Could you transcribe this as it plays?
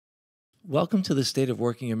Welcome to the State of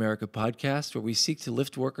Working America podcast, where we seek to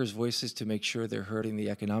lift workers' voices to make sure they're heard in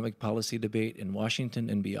the economic policy debate in Washington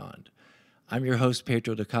and beyond. I'm your host,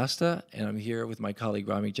 Pedro da Costa, and I'm here with my colleague,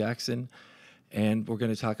 Rami Jackson, and we're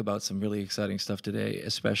going to talk about some really exciting stuff today,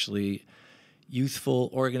 especially youthful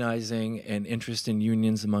organizing and interest in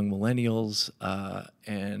unions among millennials,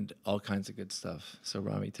 and all kinds of good stuff. So,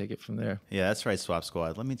 Rami, take it from there. Yeah, that's right, Swap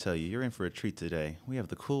Squad. Let me tell you, you're in for a treat today. We have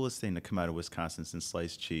the coolest thing to come out of Wisconsin since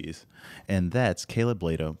sliced cheese, and that's Kayla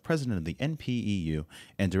Blado, president of the NPEU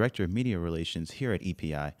and director of media relations here at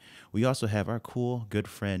EPI. We also have our cool, good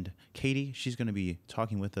friend, Katie. She's going to be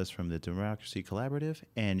talking with us from the Democracy Collaborative,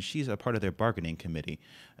 and she's a part of their bargaining committee,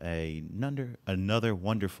 another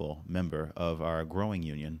wonderful member of our growing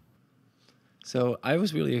union. So I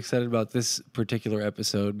was really excited about this particular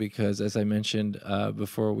episode because, as I mentioned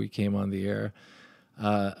before we came on the air,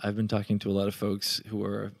 I've been talking to a lot of folks who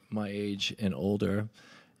are my age and older,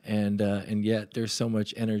 and yet there's so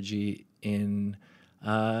much energy in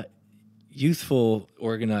youthful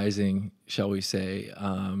organizing, shall we say,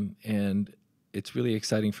 and it's really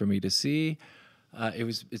exciting for me to see.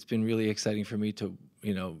 It's been really exciting for me to,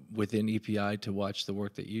 within EPI to watch the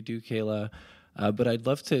work that you do, Kayla. But I'd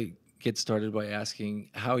love to get started by asking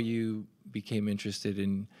how you became interested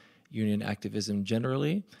in union activism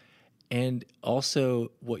generally, and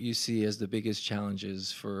also what you see as the biggest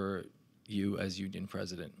challenges for you as union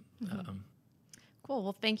president. Mm-hmm. Cool.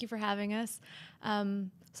 Well, thank you for having us.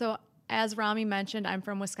 So as Rami mentioned, I'm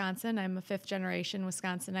from Wisconsin. I'm a fifth generation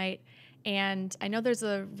Wisconsinite. And I know there's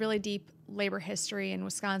a really deep labor history in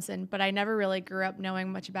Wisconsin, but I never really grew up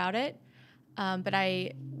knowing much about it. But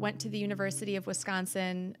I went to the University of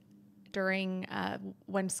Wisconsin during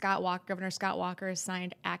when Governor Scott Walker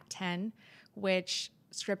signed Act 10, which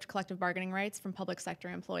stripped collective bargaining rights from public sector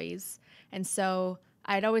employees. And so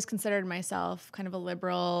I'd always considered myself kind of a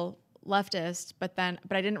liberal leftist, but I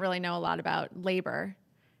didn't really know a lot about labor.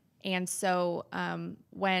 And so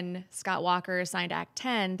when Scott Walker signed Act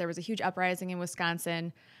 10, there was a huge uprising in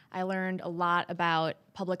Wisconsin. I learned a lot about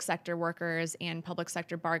public sector workers and public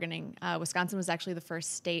sector bargaining. Wisconsin was actually the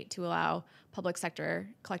first state to allow public sector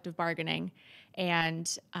collective bargaining.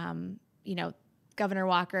 And, Governor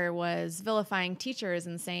Walker was vilifying teachers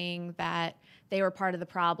and saying that they were part of the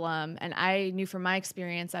problem. And I knew from my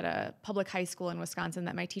experience at a public high school in Wisconsin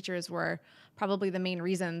that my teachers were probably the main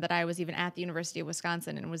reason that I was even at the University of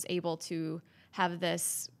Wisconsin and was able to have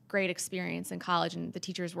this great experience in college. And the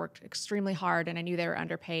teachers worked extremely hard, and I knew they were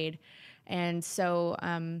underpaid. And so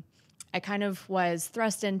I kind of was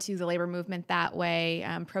thrust into the labor movement that way,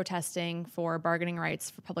 protesting for bargaining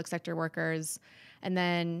rights for public sector workers. And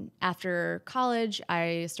then after college,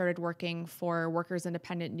 I started working for Workers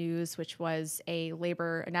Independent News, which was a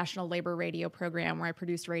national labor radio program where I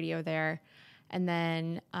produced radio there. And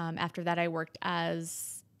then after that, I worked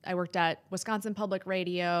at Wisconsin Public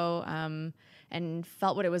Radio, and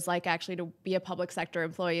felt what it was like actually to be a public sector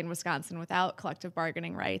employee in Wisconsin without collective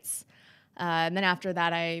bargaining rights. And then after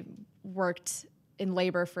that, I worked in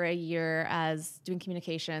labor for a year as doing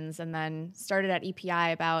communications, and then started at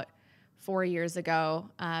EPI about 4 years ago,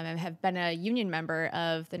 and have been a union member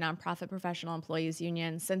of the Nonprofit Professional Employees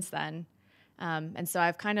Union since then. And so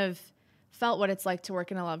I've kind of felt what it's like to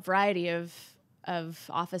work in a variety of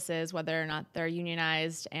offices, whether or not they're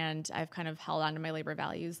unionized, and I've kind of held on to my labor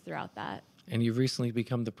values throughout that. And you've recently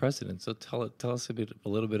become the president. So tell us a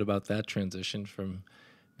little bit about that transition from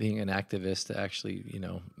being an activist to actually,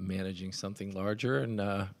 managing something larger, and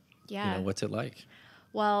what's it like?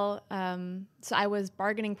 Well, so I was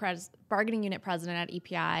bargaining unit president at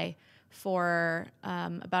EPI for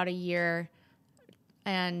about a year,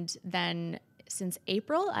 and then since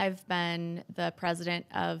April, I've been the president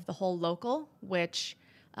of the whole local, which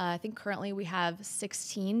I think currently we have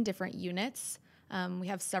 16 different units. We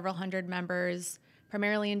have several hundred members,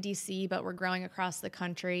 primarily in DC, but we're growing across the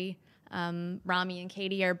country. Rami and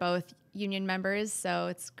Katie are both union members, so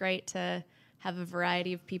it's great to have a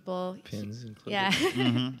variety of people. Pins included. Yeah.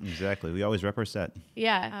 Mm-hmm, exactly. We always represent.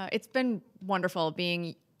 Yeah. It's been wonderful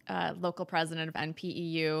being local president of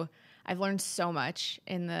NPEU. I've learned so much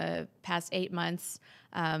in the past 8 months.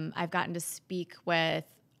 I've gotten to speak with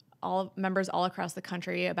all members all across the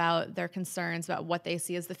country about their concerns about what they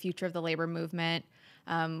see as the future of the labor movement.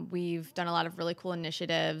 We've done a lot of really cool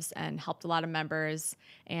initiatives and helped a lot of members,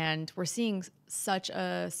 and we're seeing such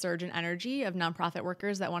a surge in energy of nonprofit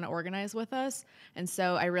workers that want to organize with us. And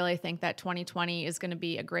so I really think that 2020 is going to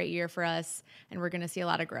be a great year for us, and we're going to see a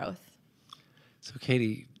lot of growth. So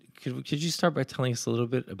Katie, could you start by telling us a little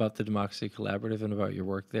bit about the Democracy Collaborative and about your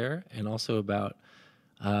work there, and also about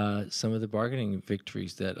some of the bargaining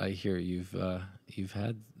victories that I hear you've you've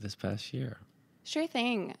had this past year. Sure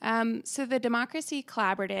thing. So the Democracy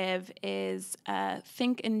Collaborative is a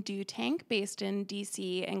think and do tank based in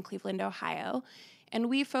DC and Cleveland, Ohio. And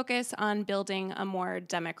we focus on building a more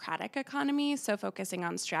democratic economy, so focusing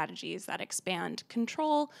on strategies that expand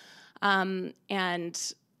control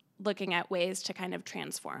and looking at ways to kind of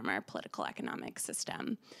transform our political economic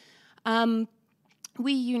system.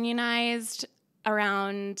 We unionized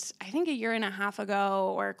around, I think, a year and a half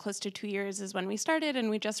ago, or close to 2 years is when we started, and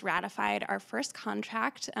we just ratified our first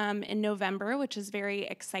contract in November, which is very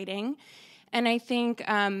exciting. And I think,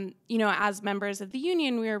 as members of the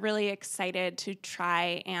union, we were really excited to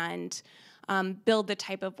try and build the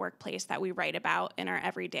type of workplace that we write about in our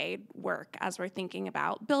everyday work as we're thinking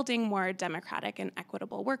about building more democratic and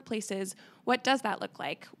equitable workplaces. What does that look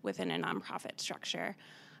like within a nonprofit structure?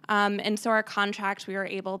 And so our contract, we were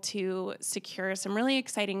able to secure some really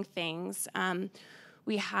exciting things.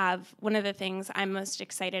 We have, one of the things I'm most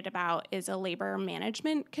excited about is a labor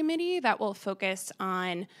management committee that will focus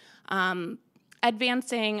on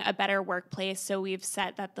advancing a better workplace. So we've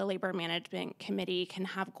set that the labor management committee can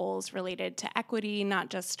have goals related to equity, not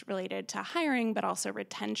just related to hiring, but also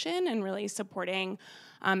retention and really supporting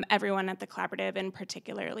everyone at the collaborative, and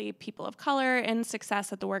particularly people of color, and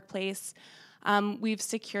success at the workplace. We've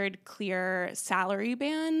secured clear salary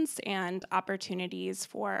bands and opportunities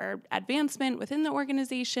for advancement within the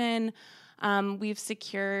organization. We've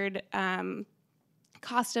secured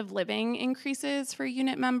cost of living increases for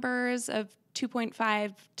unit members of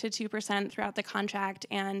 2.5 to 2% throughout the contract,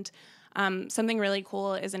 and something really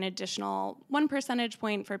cool is an additional 1 percentage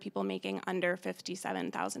point for people making under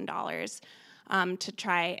 $57,000 to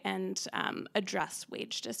try and address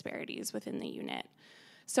wage disparities within the unit.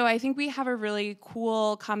 So I think we have a really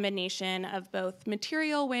cool combination of both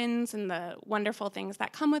material wins and the wonderful things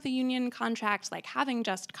that come with a union contract, like having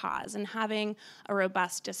just cause and having a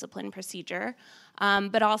robust discipline procedure,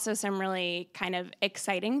 but also some really kind of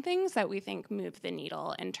exciting things that we think move the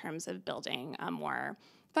needle in terms of building a more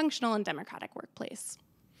functional and democratic workplace.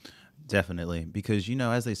 Definitely, because,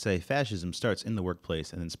 as they say, fascism starts in the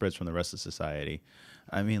workplace and then spreads from the rest of society.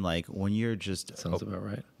 I mean, like, when you're just... Sounds about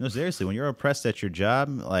right. No, seriously, when you're oppressed at your job,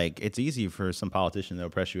 like, it's easy for some politician to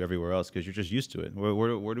oppress you everywhere else because you're just used to it.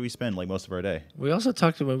 Where do we spend, like, most of our day? We used to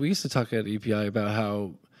talk at EPI about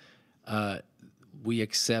how we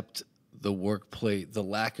accept the workplace, the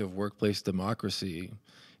lack of workplace democracy.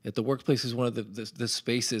 That the workplace is one of the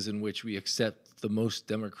spaces in which we accept the most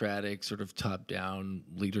democratic sort of top-down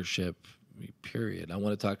leadership, period. I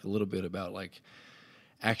want to talk a little bit about, like,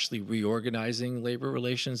 actually reorganizing labor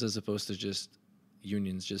relations as opposed to just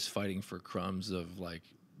unions just fighting for crumbs of, like,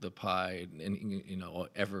 the pie and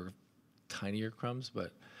ever tinier crumbs.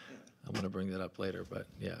 But I want to bring that up later. But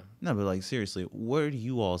yeah. No, but, like, seriously, where do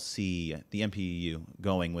you all see the MPEU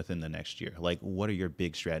going within the next year? Like, what are your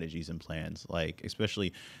big strategies and plans? Like,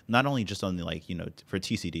 especially not only just on the, like, for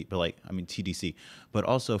TCD, but, like, TDC, but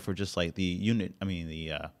also for just, like, the unit,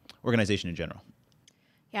 the organization in general.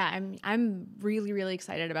 Yeah, I'm really, really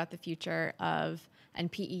excited about the future of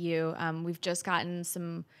NPEU. We've just gotten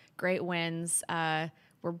some great wins.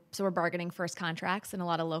 We're bargaining first contracts in a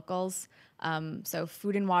lot of locals. So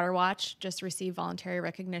Food and Water Watch just received voluntary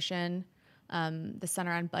recognition. The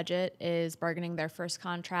Center on Budget is bargaining their first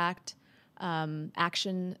contract.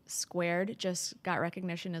 Action Squared just got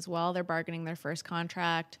recognition as well. They're bargaining their first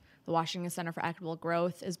contract. The Washington Center for Equitable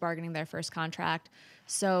Growth is bargaining their first contract.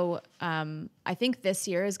 So I think this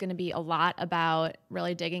year is going to be a lot about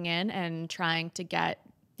really digging in and trying to get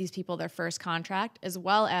these people their first contract, as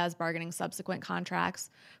well as bargaining subsequent contracts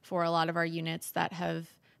for a lot of our units that have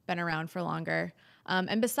been around for longer.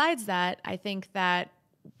 And besides that, I think that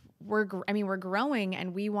we're growing,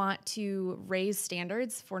 and we want to raise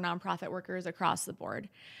standards for nonprofit workers across the board.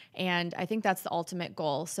 And I think that's the ultimate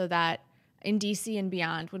goal, so that in DC and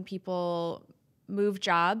beyond, when people move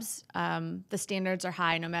jobs, the standards are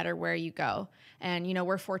high no matter where you go. And,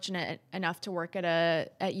 we're fortunate enough to work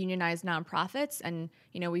at unionized nonprofits, and,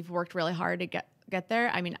 we've worked really hard to get there.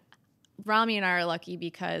 I mean, Rami and I are lucky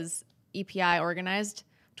because EPI organized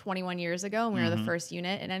 21 years ago, and we were the first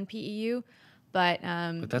unit in NPEU. But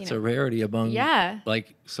that's a rarity among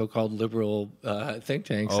like so-called liberal think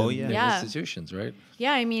tanks and institutions, right?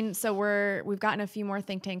 Yeah, so we've gotten a few more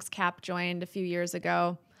think tanks. CAP joined a few years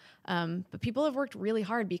ago. But people have worked really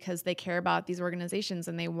hard because they care about these organizations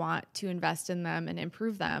and they want to invest in them and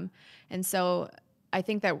improve them. And so I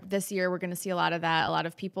think that this year we're going to see a lot of that, a lot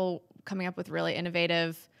of people coming up with really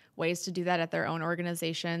innovative ways to do that at their own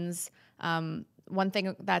organizations. One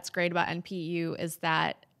thing that's great about NPU is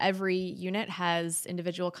that every unit has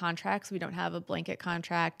individual contracts. We don't have a blanket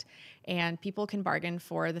contract, and people can bargain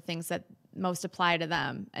for the things that most apply to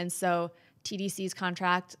them. And so TDC's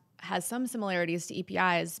contract has some similarities to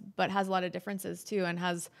EPI's, but has a lot of differences too, and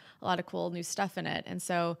has a lot of cool new stuff in it. And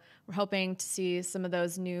so we're hoping to see some of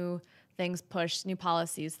those new things push, new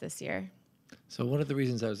policies this year. So one of the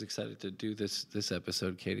reasons I was excited to do this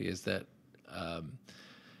episode, Katie, is that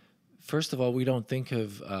first of all, we don't think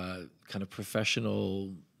of kind of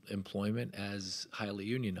professional employment as highly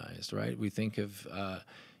unionized, right? We think of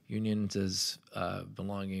unions as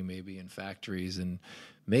belonging maybe in factories and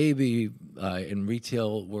maybe in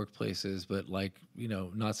retail workplaces, but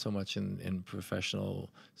not so much in professional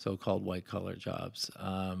so-called white-collar jobs.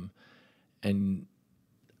 And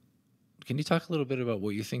can you talk a little bit about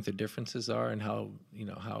what you think the differences are and how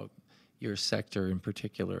your sector in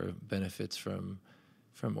particular benefits from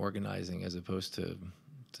organizing as opposed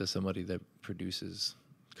to somebody that produces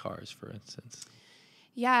cars, for instance?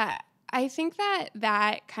 Yeah, I think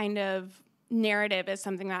that kind of narrative is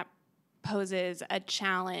something that poses a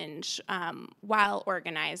challenge while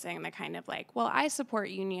organizing, the kind of I support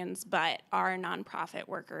unions, but are nonprofit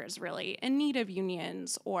workers really in need of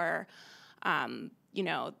unions? Or,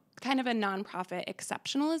 kind of a nonprofit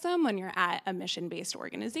exceptionalism when you're at a mission-based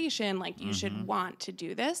organization, you should want to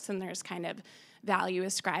do this, and there's kind of value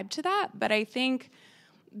ascribed to that. But I think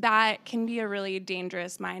that can be a really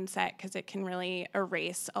dangerous mindset because it can really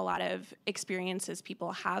erase a lot of experiences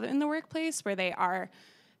people have in the workplace where they are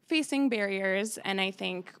facing barriers. And I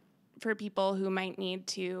think for people who might need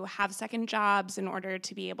to have second jobs in order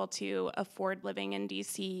to be able to afford living in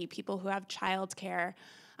DC, people who have childcare,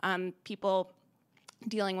 people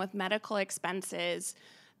dealing with medical expenses,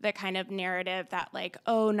 the kind of narrative that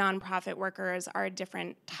nonprofit workers are a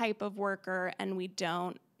different type of worker and we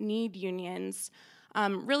don't need unions,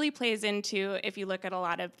 really plays into, if you look at a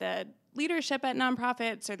lot of the leadership at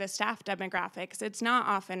nonprofits or the staff demographics, it's not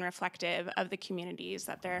often reflective of the communities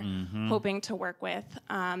that they're hoping to work with.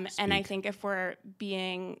 And I think if we're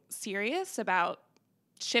being serious about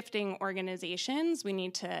shifting organizations, we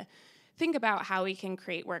need to think about how we can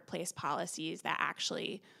create workplace policies that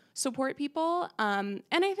actually support people. And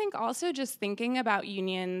I think also just thinking about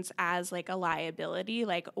unions as a liability,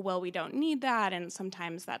 we don't need that. And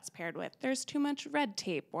sometimes that's paired with there's too much red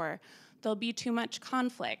tape or there'll be too much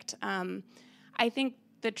conflict. I think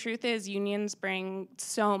the truth is unions bring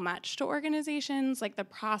so much to organizations, the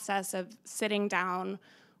process of sitting down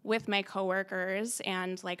with my coworkers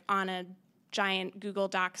and on a giant Google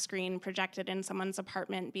Doc screen projected in someone's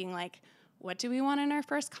apartment being what do we want in our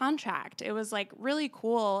first contract? It was really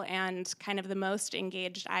cool and kind of the most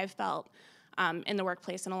engaged I've felt in the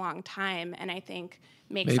workplace in a long time. And I think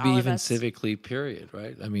makes maybe all even of us civically, period,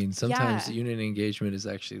 right? I mean, sometimes union engagement is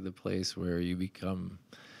actually the place where you become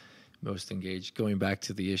most engaged. Going back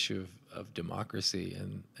to the issue of democracy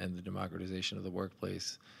and the democratization of the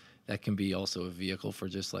workplace, that can be also a vehicle for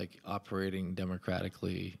just operating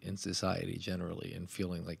democratically in society generally and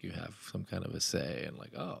feeling like you have some kind of a say and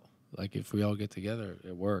if we all get together,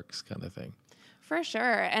 it works kind of thing. For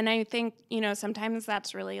sure. And I think, sometimes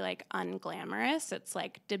that's really unglamorous. It's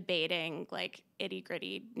debating itty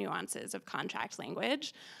gritty nuances of contract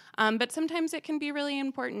language. But sometimes it can be really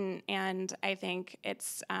important. And I think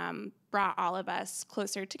it's brought all of us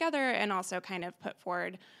closer together and also kind of put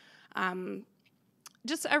forward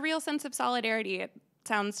just a real sense of solidarity. It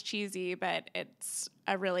sounds cheesy, but it's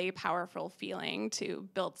a really powerful feeling to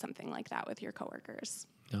build something like that with your coworkers.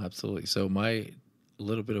 No, absolutely. So a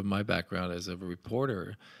little bit of my background as a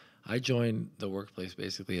reporter, I joined the workplace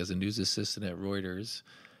basically as a news assistant at Reuters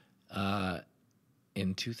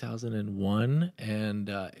in 2001,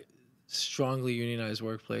 and strongly unionized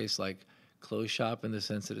workplace, closed shop in the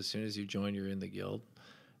sense that as soon as you join, you're in the guild.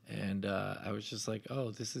 And I was just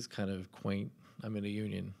oh, this is kind of quaint. I'm in a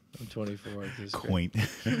union. I'm 24. This is Quaint.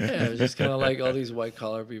 Yeah, it was just kind of all these white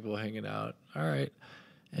collar people hanging out. All right.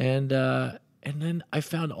 And then I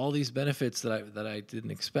found all these benefits that I didn't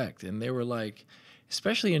expect. And they were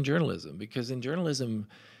especially in journalism, because in journalism,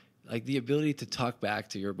 the ability to talk back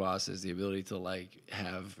to your bosses, the ability to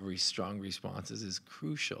have strong responses is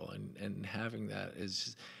crucial. And having that is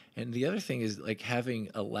just, and the other thing is having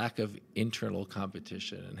a lack of internal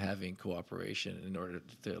competition and having cooperation in order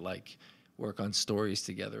to work on stories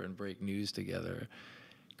together and break news together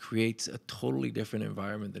creates a totally different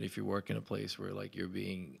environment than if you work in a place where you're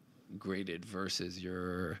being graded versus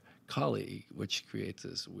your colleague, which creates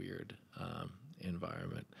this weird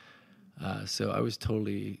environment. So I was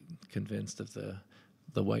totally convinced of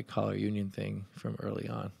the white collar union thing from early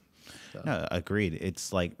on. So. No, agreed.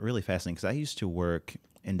 It's really fascinating because I used to work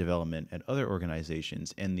and development at other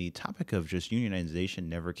organizations, and the topic of just unionization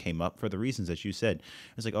never came up for the reasons that you said.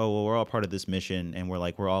 It's like, oh, well, we're all part of this mission, and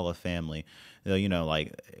we're all a family. You know,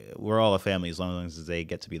 like, we're all a family as long as they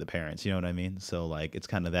get to be the parents. You know what I mean? So, like, it's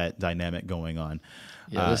kind of that dynamic going on.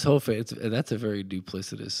 Yeah, this whole that's a very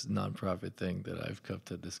duplicitous nonprofit thing that I've come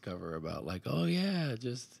to discover about, like, oh yeah,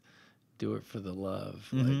 just do it for the love.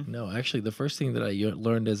 Like, no, actually, the first thing that I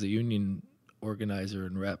learned as a union organizer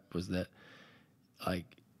and rep was that, like,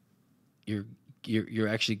 you're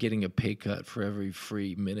actually getting a pay cut for every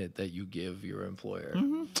free minute that you give your employer,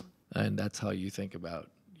 and that's how you think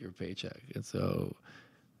about your paycheck. And so,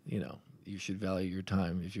 you know, you should value your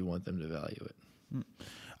time if you want them to value it.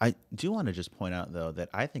 I do want to just point out, though, that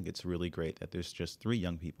I think it's really great that there's just 3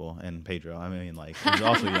 young people, and Pedro, I mean, like, he's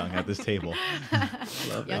also young at this table.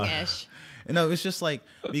 Youngish. No, it's just like,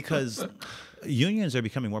 because unions are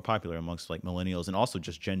becoming more popular amongst, like, millennials and also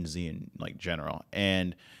just Gen Z in, like, general.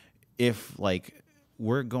 And if, like,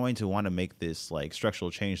 we're going to want to make this, like, structural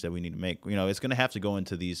change that we need to make, you know, it's going to have to go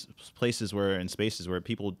into these places and spaces where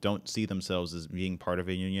people don't see themselves as being part of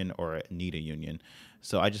a union or need a union.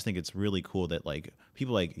 So I just think it's really cool that, like,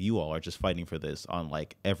 people like you all are just fighting for this on,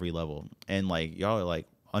 like, every level. And, like, y'all are, like,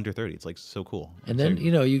 under 30. It's, like, so cool. And then,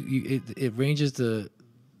 you know, it ranges the,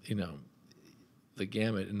 you know, the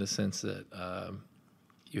gamut in the sense that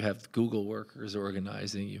you have Google workers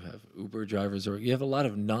organizing, you have Uber drivers, or you have a lot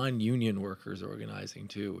of non-union workers organizing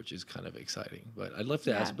too, which is kind of exciting. But I'd love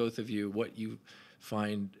to ask both of you what you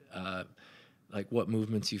find, like, what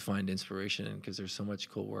movements you find inspiration in, because there's so much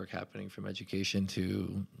cool work happening from education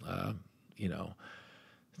to, you know,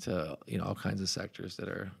 all kinds of sectors that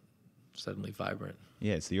are suddenly vibrant.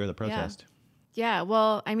 Yeah, it's the year of the protest. Yeah,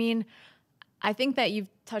 well, I mean, I think that you've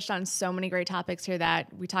touched on so many great topics here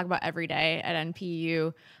that we talk about every day at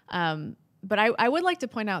NPU. But I would like to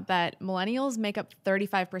point out that millennials make up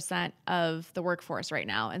 35% of the workforce right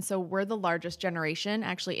now. And so we're the largest generation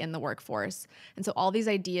actually in the workforce. And so all these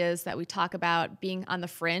ideas that we talk about being on the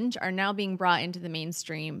fringe are now being brought into the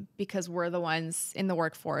mainstream because we're the ones in the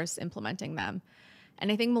workforce implementing them.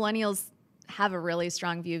 And I think millennials have a really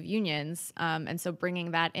strong view of unions. And so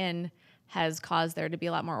bringing that in has caused there to be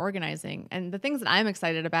a lot more organizing. And the things that I'm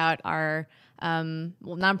excited about are,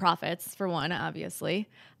 nonprofits, for one, obviously.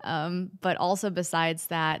 But also besides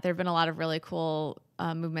that, there have been a lot of really cool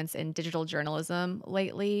movements in digital journalism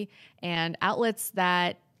lately, and outlets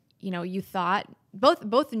that, you know, you thought,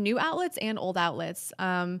 both new outlets and old outlets,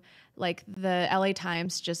 like the LA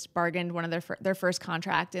Times just bargained one of their first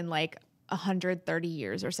contract in, like, 130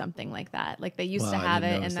 years or something like that. Like, they used to have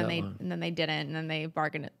it, and then they didn't, and then they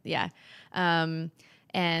bargained it. Yeah.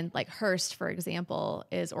 And, like, Hearst, for example,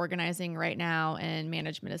 is organizing right now, and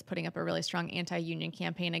management is putting up a really strong anti-union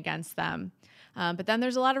campaign against them. But then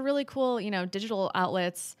there's a lot of really cool, you know, digital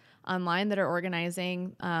outlets online that are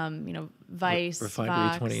organizing, you know, Vice, Refinery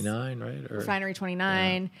Vox, 29, right? Or, Refinery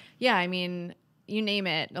 29. Yeah, I mean, you name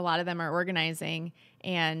it, a lot of them are organizing.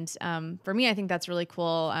 And for me, I think that's really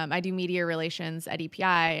cool. I do media relations at EPI,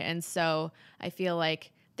 and so I feel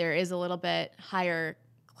like there is a little bit higher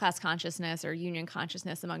class consciousness or union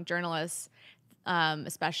consciousness among journalists,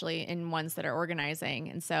 especially in ones that are organizing.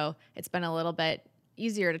 And so it's been a little bit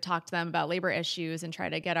easier to talk to them about labor issues and try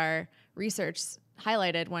to get our research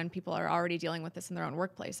highlighted when people are already dealing with this in their own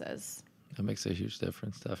workplaces. That makes a huge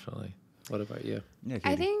difference, definitely. What about you? Yeah,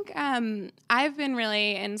 I think I've been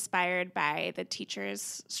really inspired by the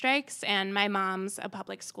teachers' strikes, and my mom's a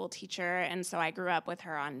public school teacher, and so I grew up with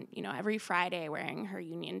her on, you know, every Friday wearing her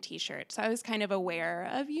union T-shirt. So I was kind of aware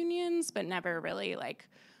of unions, but never really, like,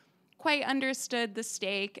 quite understood the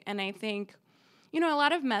stake. And I think, you know, a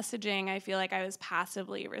lot of messaging I feel like I was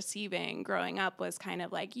passively receiving growing up was kind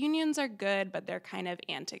of like, unions are good, but they're kind of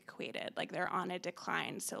antiquated, like they're on a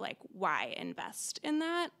decline. So, like, why invest in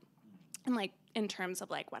that? And, like, in terms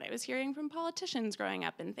of, like, what I was hearing from politicians growing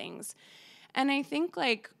up and things. And I think,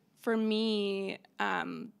 like, for me,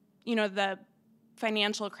 you know, the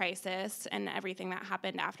financial crisis and everything that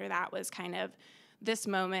happened after that was kind of this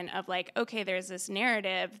moment of, like, okay, there's this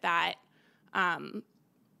narrative that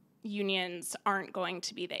unions aren't going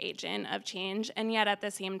to be the agent of change. And yet at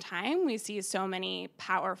the same time, we see so many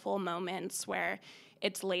powerful moments where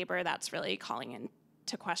it's labor that's really calling in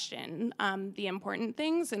to question the important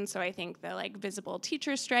things. And so I think the, like, visible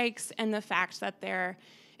teacher strikes and the fact that they're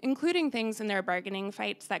including things in their bargaining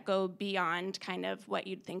fights that go beyond kind of what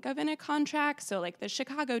you'd think of in a contract. So, like, the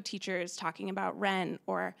Chicago teachers talking about rent,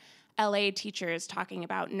 or LA teachers talking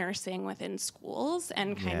about nursing within schools,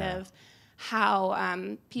 and kind of how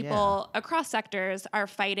people across sectors are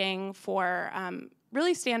fighting for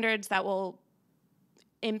really standards that will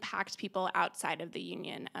impact people outside of the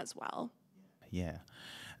union as well. Yeah.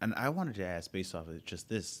 And I wanted to ask, based off of just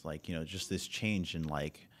this, like, just this change in,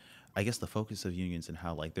 like, I guess the focus of unions and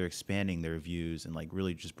how, like, they're expanding their views and, like,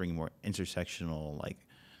 really just bringing more intersectional, like,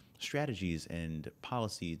 strategies and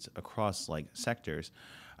policies across, like, sectors.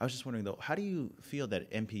 I was just wondering, though, how do you feel that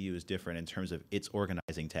MPU is different in terms of its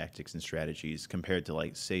organizing tactics and strategies compared to,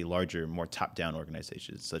 like, say, larger, more top-down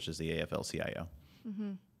organizations such as the AFL-CIO?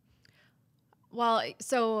 Mm-hmm. Well,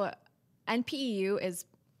 so NPEU is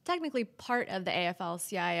technically part of the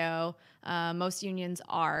AFL-CIO. Most unions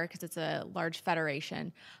are, because it's a large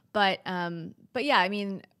federation. But yeah, I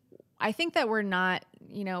mean, I think that we're not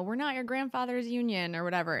your grandfather's union or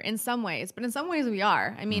whatever in some ways, but in some ways we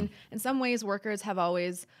are. I mean, in some ways workers have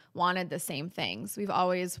always wanted the same things. We've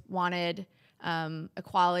always wanted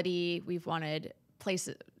equality. We've wanted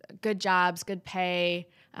places, good jobs, good pay,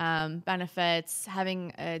 benefits,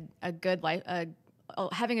 having a good life,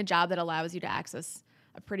 having a job that allows you to access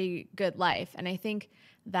a pretty good life. And I think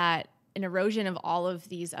that an erosion of all of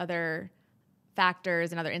these other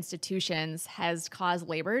factors and other institutions has caused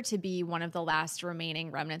labor to be one of the last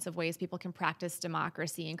remaining remnants of ways people can practice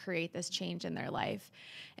democracy and create this change in their life.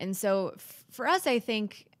 And so for us, I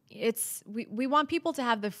think we want people to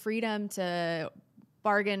have the freedom to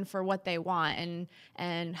bargain for what they want,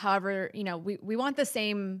 and however, we want the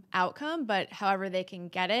same outcome, but however they can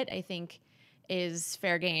get it, I think is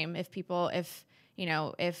fair game. If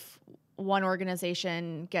one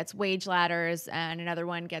organization gets wage ladders and another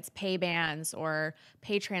one gets pay bans or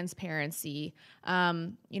pay transparency,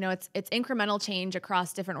 it's incremental change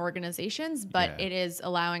across different organizations, but it is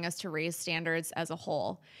allowing us to raise standards as a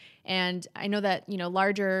whole. And I know that,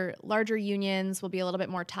 larger unions will be a little bit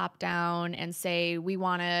more top down and say, we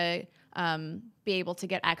want to be able to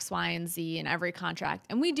get X, Y, and Z in every contract.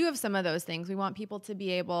 And we do have some of those things. We want people to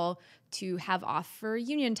be able to have off for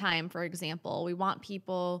union time, for example. We want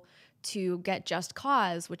people to get just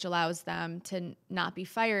cause, which allows them to not be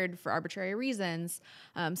fired for arbitrary reasons.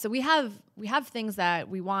 So we have things that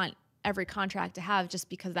we want every contract to have, just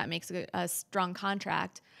because that makes a strong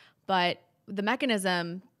contract. But the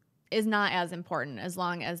mechanism is not as important as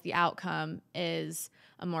long as the outcome is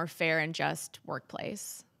a more fair and just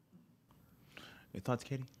workplace. Your thoughts,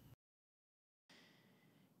 Katie?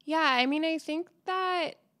 Yeah, I mean, I think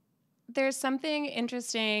that there's something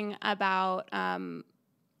interesting about, I'm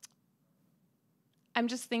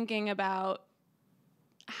just thinking about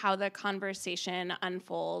how the conversation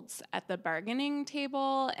unfolds at the bargaining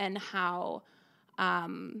table, and how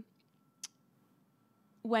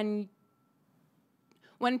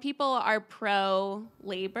when people are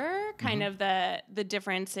pro-labor, kind of the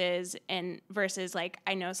differences versus, like,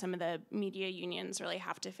 I know some of the media unions really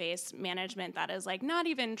have to face management that is, like, not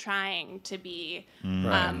even trying to be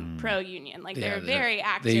pro-union. Like, they're very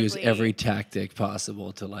actively... They use every tactic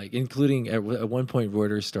possible to, like, including at one point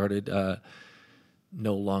Reuters started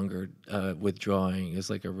no longer withdrawing. It's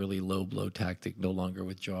like a really low blow tactic, no longer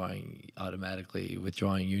automatically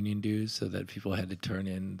withdrawing union dues, so that people had to turn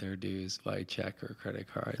in their dues by check or credit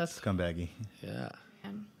card. That's scumbaggy. Yeah.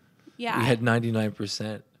 Yeah. We had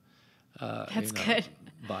 99% That's good.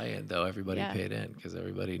 buy-in, though. Everybody paid in because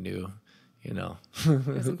everybody knew,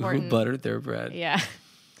 who buttered their bread. Yeah.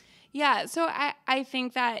 Yeah, so I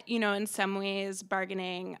think that, in some ways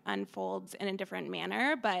bargaining unfolds in a different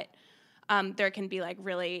manner, but there can be, like,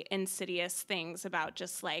 really insidious things about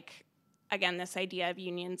just, like, again, this idea of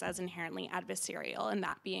unions as inherently adversarial and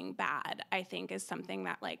that being bad, I think is something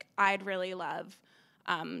that, like, I'd really love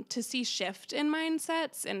to see shift in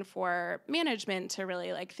mindsets, and for management to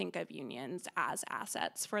really, like, think of unions as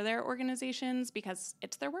assets for their organizations, because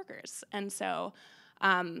it's their workers. And so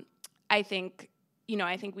I think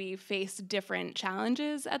we face different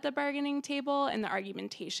challenges at the bargaining table, and the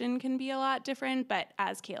argumentation can be a lot different, but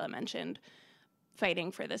as Kayla mentioned,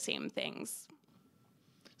 fighting for the same things.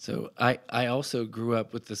 So I also grew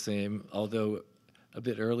up with the same, although a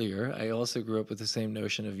bit earlier, I also grew up with the same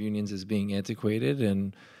notion of unions as being antiquated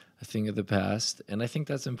and a thing of the past. And I think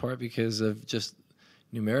that's in part because of just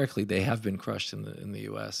numerically, they have been crushed in the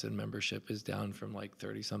U.S., and membership is down from like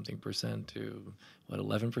 30-something% to,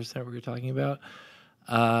 11% we were talking about?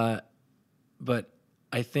 But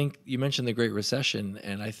I think you mentioned the Great Recession,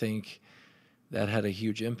 and I think that had a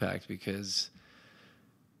huge impact, because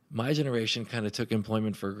my generation kind of took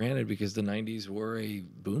employment for granted, because the 90s were a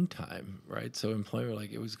boom time, right? So employment,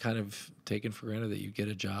 like, it was kind of taken for granted that you'd get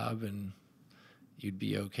a job and you'd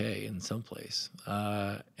be okay in some place.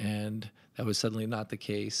 And that was suddenly not the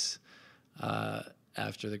case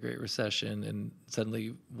after the Great Recession, and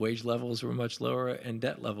suddenly wage levels were much lower and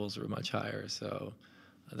debt levels were much higher. So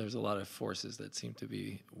there's a lot of forces that seem to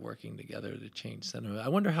be working together to change sentiment. I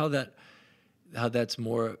wonder how that's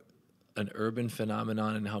more an urban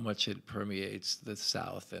phenomenon and how much it permeates the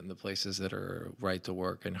South and the places that are right to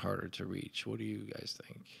work and harder to reach. What do you guys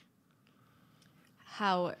think?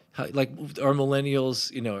 How Like, are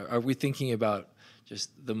millennials, are we thinking about just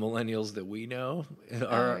the millennials that we know?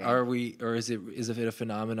 Are we, or is it a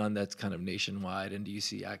phenomenon that's kind of nationwide? And do you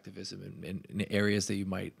see activism in areas that you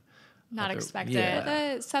might not expected?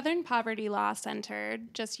 Yeah. The Southern Poverty Law Center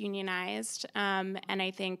just unionized, and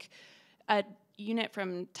I think a unit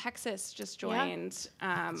from Texas just joined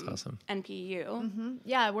That's awesome. NPU. Mm-hmm.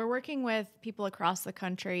 Yeah, we're working with people across the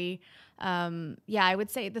country. I would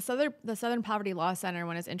say the Southern Poverty Law Center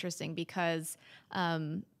one is interesting because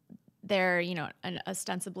they're an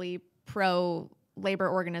ostensibly pro-labor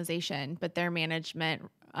organization, but their management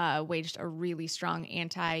waged a really strong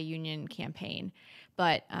anti-union campaign.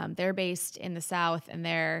 But they're based in the South, and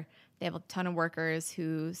they have a ton of workers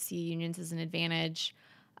who see unions as an advantage.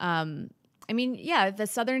 The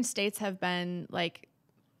Southern states have been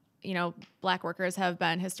Black workers have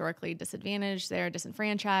been historically disadvantaged. They're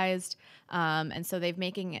disenfranchised. And so they've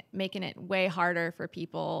making it way harder for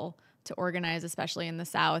people to organize, especially in the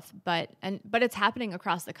South. But it's happening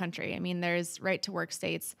across the country. I mean, there's right to work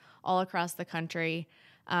states all across the country.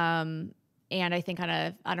 And I think on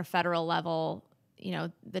a federal level,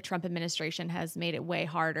 the Trump administration has made it way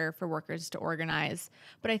harder for workers to organize.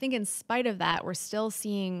 But I think in spite of that, we're still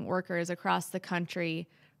seeing workers across the country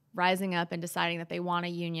rising up and deciding that they want a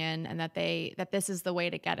union and that this is the way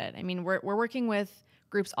to get it. I mean, we're working with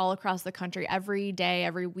groups all across the country. Every day,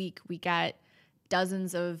 every week, we get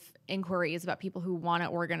dozens of inquiries about people who want to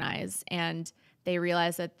organize, and they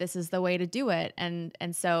realize that this is the way to do it. And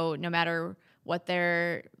so no matter what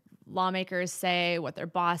their lawmakers say, what their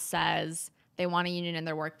boss says, they want a union in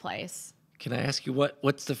their workplace. Can I ask you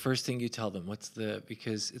what's the first thing you tell them?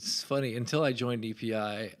 Because it's funny, until I joined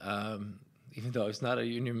EPI, even though I was not a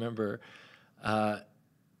union member,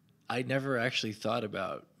 I never actually thought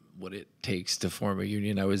about what it takes to form a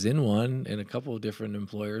union. I was in one in a couple of different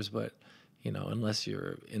employers, but unless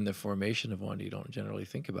you're in the formation of one, you don't generally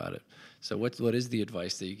think about it. So what is the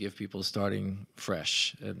advice that you give people starting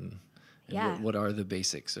fresh, and what are the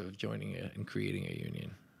basics of joining and creating a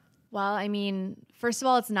union? Well, I mean, first of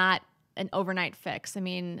all, it's not an overnight fix. I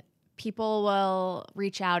mean, people will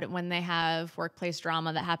reach out when they have workplace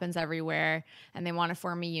drama that happens everywhere and they want to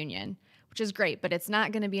form a union, which is great, but it's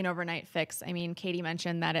not going to be an overnight fix. I mean, Katie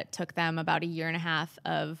mentioned that it took them about 1.5 years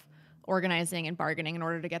of organizing and bargaining in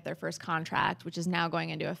order to get their first contract, which is now going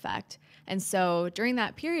into effect. And so during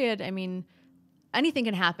that period, I mean, anything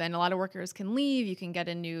can happen. A lot of workers can leave. You can get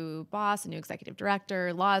a new boss, a new executive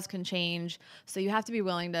director. Laws can change. So you have to be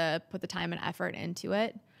willing to put the time and effort into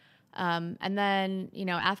it. And then,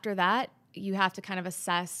 after that, you have to kind of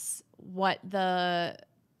assess what the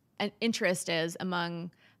interest is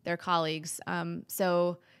among their colleagues.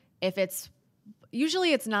 So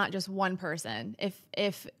usually it's not just one person.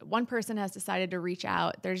 If one person has decided to reach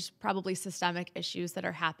out, there's probably systemic issues that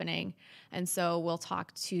are happening. And so we'll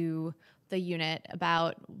talk to the unit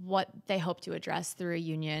about what they hope to address through a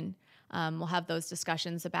union. We'll have those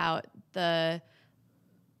discussions about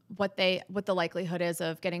what the likelihood is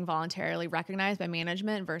of getting voluntarily recognized by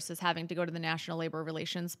management versus having to go to the National Labor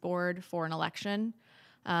Relations Board for an election.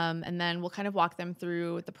 And then we'll kind of walk them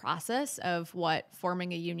through the process of what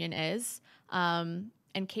forming a union is. And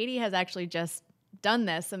Katie has actually just done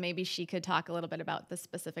this, so maybe she could talk a little bit about the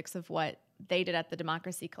specifics of what they did at the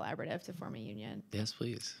Democracy Collaborative to form a union. Yes,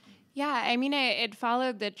 please. Yeah, I mean, it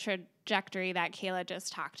followed the trajectory that Kayla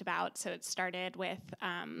just talked about. So it started with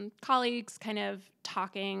colleagues kind of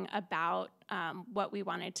talking about what we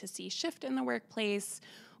wanted to see shift in the workplace.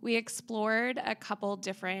 We explored a couple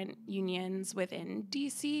different unions within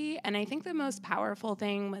DC, and I think the most powerful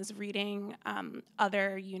thing was reading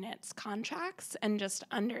other units' contracts and just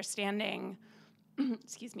understanding,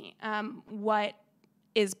 what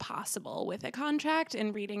is possible with a contract,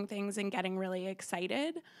 and reading things and getting really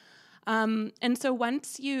excited. And so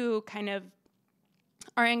once you kind of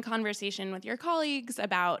are in conversation with your colleagues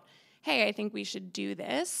about, hey, I think we should do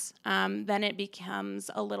this, then it becomes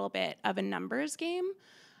a little bit of a numbers game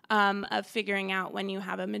of figuring out when you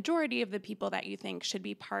have a majority of the people that you think should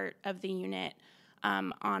be part of the unit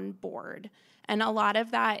on board. And a lot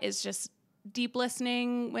of that is just deep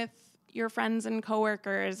listening with your friends and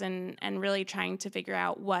coworkers and really trying to figure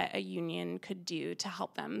out what a union could do to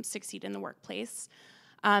help them succeed in the workplace.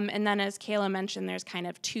 And then, as Kayla mentioned, there's kind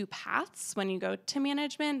of two paths. When you go to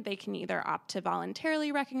management, they can either opt to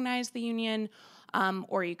voluntarily recognize the union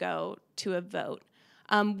or you go to a vote.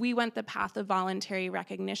 We went the path of voluntary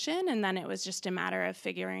recognition, and then it was just a matter of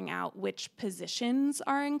figuring out which positions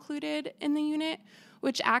are included in the unit,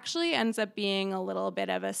 which actually ends up being a little bit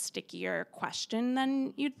of a stickier question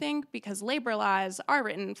than you'd think, because labor laws are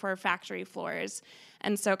written for factory floors.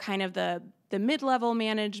 And so kind of the mid-level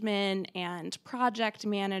management and project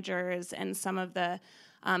managers and some of the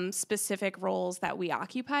specific roles that we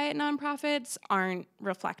occupy at nonprofits aren't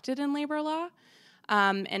reflected in labor law.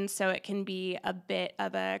 And so it can be a bit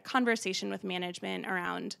of a conversation with management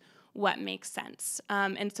around what makes sense.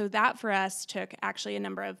 And so that for us took actually a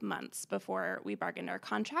number of months before we bargained our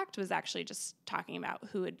contract, was actually just talking about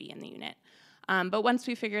who would be in the unit. But once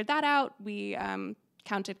we figured that out, we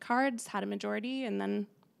counted cards, had a majority, and then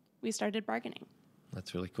we started bargaining.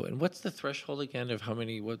 That's really cool. And what's the threshold again of how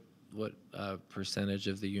many, what percentage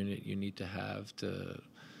of the unit you need to have to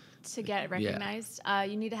get recognized?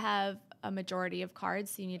 You need to have a majority of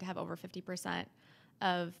cards, so you need to have over 50%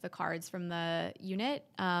 of the cards from the unit.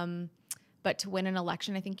 But to win an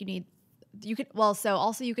election, I think you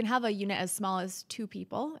can have a unit as small as 2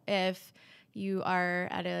 people. If you are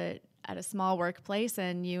at a small workplace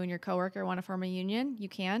and you and your coworker want to form a union, you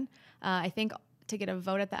can. I think to get a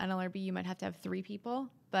vote at the NLRB, you might have to have 3 people,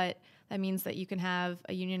 but that means that you can have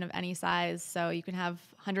a union of any size. So you can have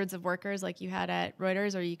hundreds of workers like you had at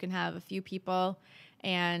Reuters, or you can have a few people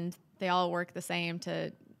and they all work the same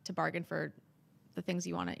to bargain for the things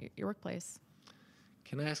you want at your workplace.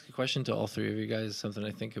 Can I ask a question to all 3 of you guys? Something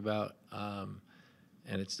I think about, and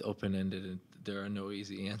it's open-ended, and there are no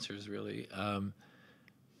easy answers, really.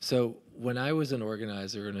 So when I was an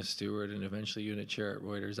organizer and a steward and eventually unit chair at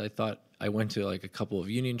Reuters, I went to like a couple of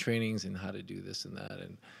union trainings and how to do this and that,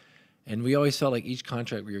 and we always felt like each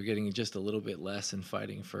contract we were getting just a little bit less and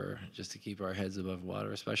fighting for just to keep our heads above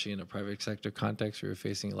water, especially in a private sector context. We were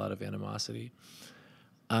facing a lot of animosity.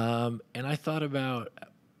 And I thought about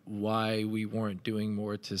why we weren't doing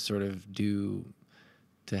more to sort of to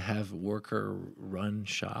have worker-run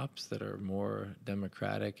shops that are more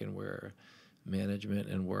democratic and where management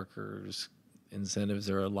and workers' incentives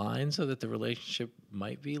are aligned so that the relationship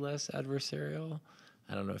might be less adversarial.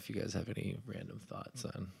 I don't know if you guys have any random thoughts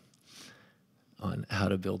on how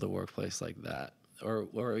to build a workplace like that,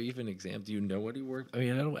 or even example. Do you know what he worked? I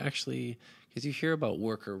mean, I don't actually, because you hear about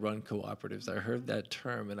worker-run cooperatives. I heard that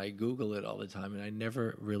term and I Google it all the time, and I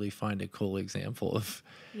never really find a cool example of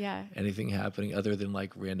anything happening other than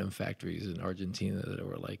like random factories in Argentina that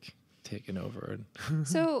were like taken over.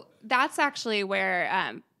 So that's actually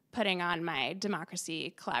where putting on my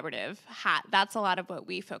democracy collaborative hat, that's a lot of what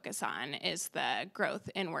we focus on, is the growth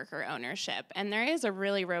in worker ownership. And there is a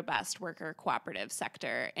really robust worker cooperative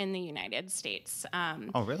sector in the United States.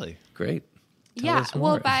 Oh, really? Great. Tell us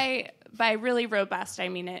more. Well, by really robust, I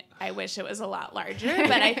mean it. I wish it was a lot larger,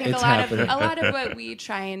 but I think a lot of what we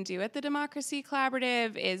try and do at the Democracy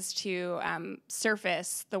Collaborative is to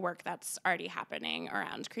surface the work that's already happening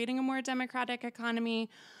around creating a more democratic economy.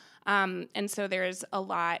 And so there's a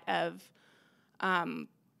lot of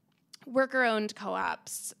worker-owned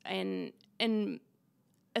co-ops, and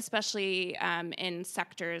especially in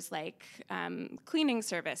sectors like cleaning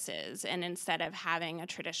services. And instead of having a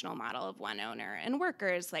traditional model of one owner and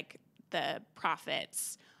workers, like the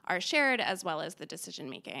profits are shared as well as the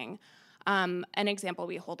decision-making. An example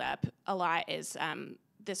we hold up a lot is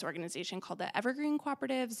this organization called the Evergreen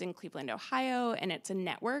Cooperatives in Cleveland, Ohio, and it's a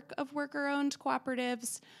network of worker-owned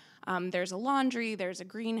cooperatives. There's a laundry, there's a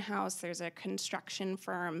greenhouse, there's a construction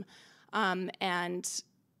firm, and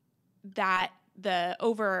that the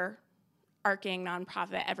overarching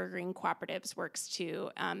nonprofit Evergreen Cooperatives works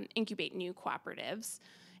to incubate new cooperatives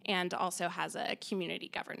and also has a community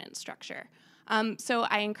governance structure. So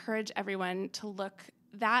I encourage everyone to look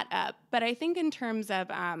that up. But I think in terms of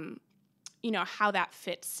how that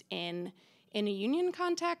fits in a union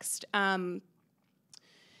context,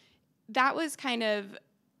 that was kind of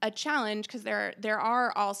a challenge because there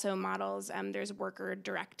are also models. There's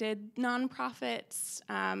worker-directed nonprofits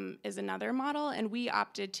is another model, and we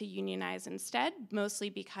opted to unionize instead, mostly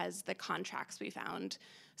because the contracts we found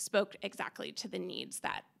spoke exactly to the needs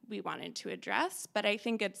that we wanted to address. But I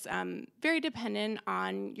think it's very dependent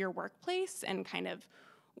on your workplace and kind of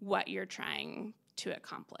what you're trying to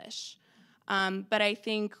accomplish. But I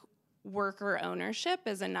think worker ownership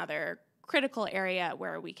is another critical area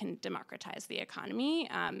where we can democratize the economy,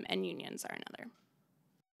 and unions are another.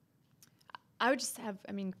 I would just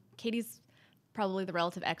Katie's probably the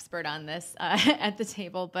relative expert on this at the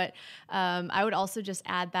table, but I would also just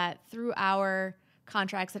add that through our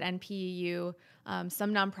contracts at NPEU,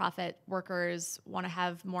 some nonprofit workers want to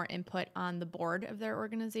have more input on the board of their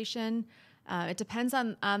organization. It depends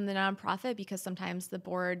on the nonprofit, because sometimes the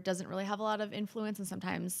board doesn't really have a lot of influence, and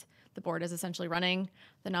sometimes the board is essentially running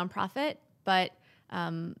the nonprofit. But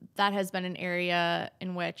that has been an area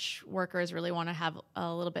in which workers really want to have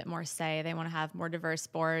a little bit more say. They want to have more diverse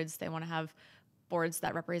boards. They want to have boards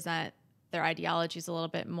that represent their ideologies a little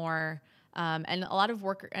bit more. And a lot of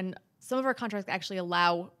some of our contracts actually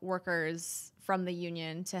allow workers from the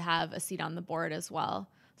union to have a seat on the board as well.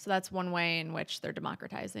 So that's one way in which they're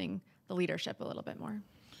democratizing the leadership a little bit more.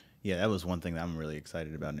 Yeah, that was one thing that I'm really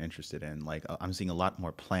excited about and interested in. Like, I'm seeing a lot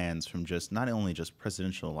more plans from just not only just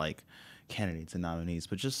presidential like candidates and nominees,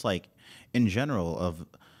 but just like in general of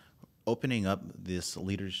opening up these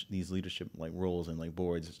leadership like roles and like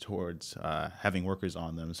boards towards having workers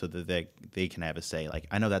on them, so that they can have a say. Like,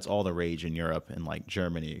 I know that's all the rage in Europe and like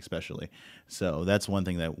Germany especially. So that's one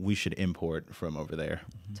thing that we should import from over there.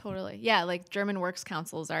 Totally. Yeah, like German works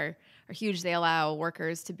councils are huge. They allow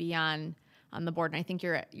workers to be on the board. And I think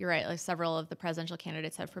you're right. Like, several of the presidential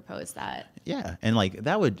candidates have proposed that. Yeah, and like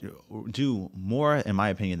that would do more, in my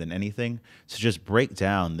opinion, than anything to just break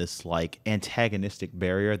down this like antagonistic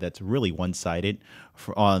barrier that's really one-sided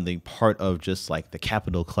on the part of just like the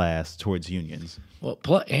capital class towards unions. Well,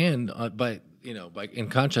 but in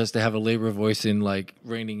contrast, to have a labor voice in like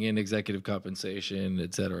reining in executive compensation,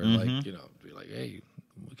 et cetera. Like, be like, hey,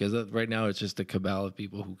 because right now it's just a cabal of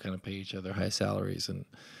people who kind of pay each other high salaries, and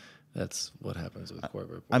that's what happens with corporate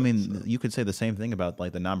boards. I mean, you could say the same thing about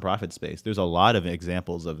like the nonprofit space. There's a lot of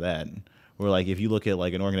examples of that, where like if you look at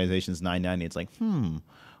like an organization's 990, it's like,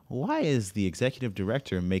 why is the executive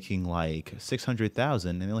director making like $600,000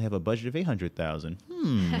 and they only have a budget of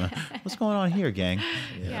 $800,000? What's going on here, gang?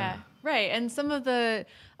 Yeah, right. And some of the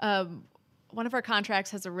one of our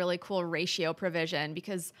contracts has a really cool ratio provision,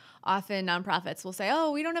 because often nonprofits will say,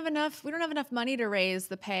 "Oh, we don't have enough money to raise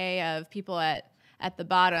the pay of people at the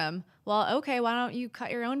bottom." Well, okay, why don't you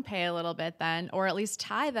cut your own pay a little bit then, or at least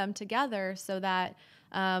tie them together so that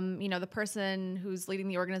the person who's leading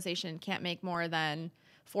the organization can't make more than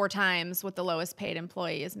 4 times what the lowest paid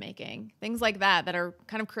employee is making. Things like that are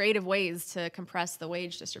kind of creative ways to compress the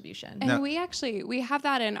wage distribution. And we have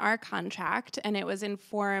that in our contract, and it was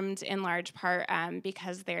informed in large part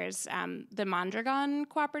because there's the Mondragon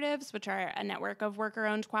cooperatives, which are a network of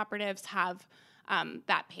worker-owned cooperatives, have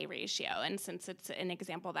that pay ratio. And since it's an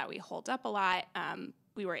example that we hold up a lot,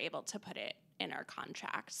 we were able to put it in our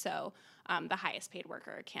contract. So the highest paid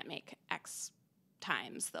worker can't make X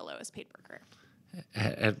times the lowest paid worker.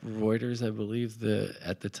 At Reuters, I believe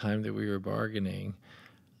at the time that we were bargaining,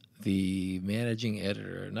 the managing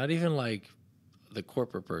editor, not even like the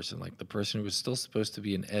corporate person, like the person who was still supposed to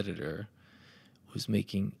be an editor, was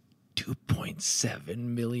making $2.7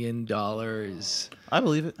 million. I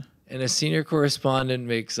believe it. And a senior correspondent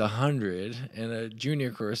makes 100, and a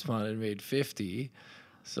junior correspondent made 50.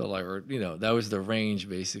 So that was the range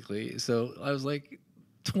basically. So I was like,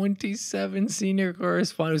 27 senior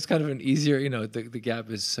correspondents, kind of an easier, the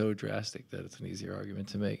gap is so drastic that it's an easier argument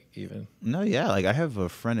to make even. No, yeah. Like, I have a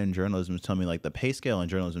friend in journalism who's telling me like the pay scale in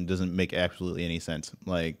journalism doesn't make absolutely any sense.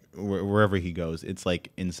 Like wherever he goes, it's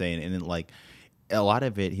like insane. And then like a lot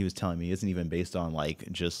of it, he was telling me, isn't even based on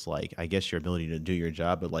like just like, I guess, your ability to do your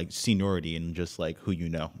job, but like seniority and just like who you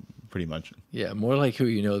know, pretty much. Yeah, more like who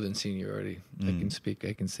you know than seniority. I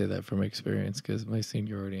can say that from experience, because my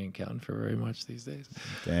seniority ain't counting for very much these days.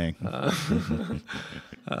 Dang.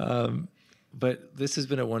 But this has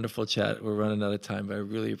been a wonderful chat. We're running out of time, but I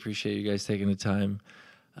really appreciate you guys taking the time.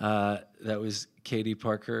 That was Katie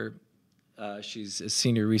Parker. She's a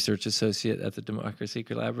senior research associate at the Democracy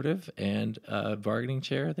Collaborative and bargaining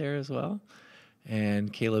chair there as well.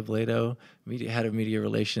 And Kayla Blado, head of media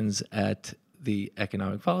relations at the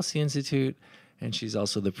Economic Policy Institute, and she's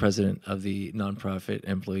also the president of the Nonprofit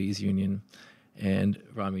Employees Union. And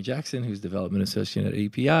Rami Jackson, who's development associate at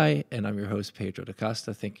EPI, and I'm your host, Pedro da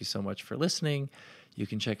Costa. Thank you so much for listening. You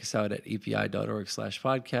can check us out at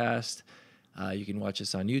epi.org/podcast. You can watch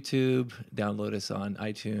us on YouTube, download us on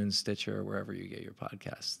iTunes, Stitcher, wherever you get your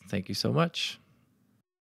podcasts. Thank you so much.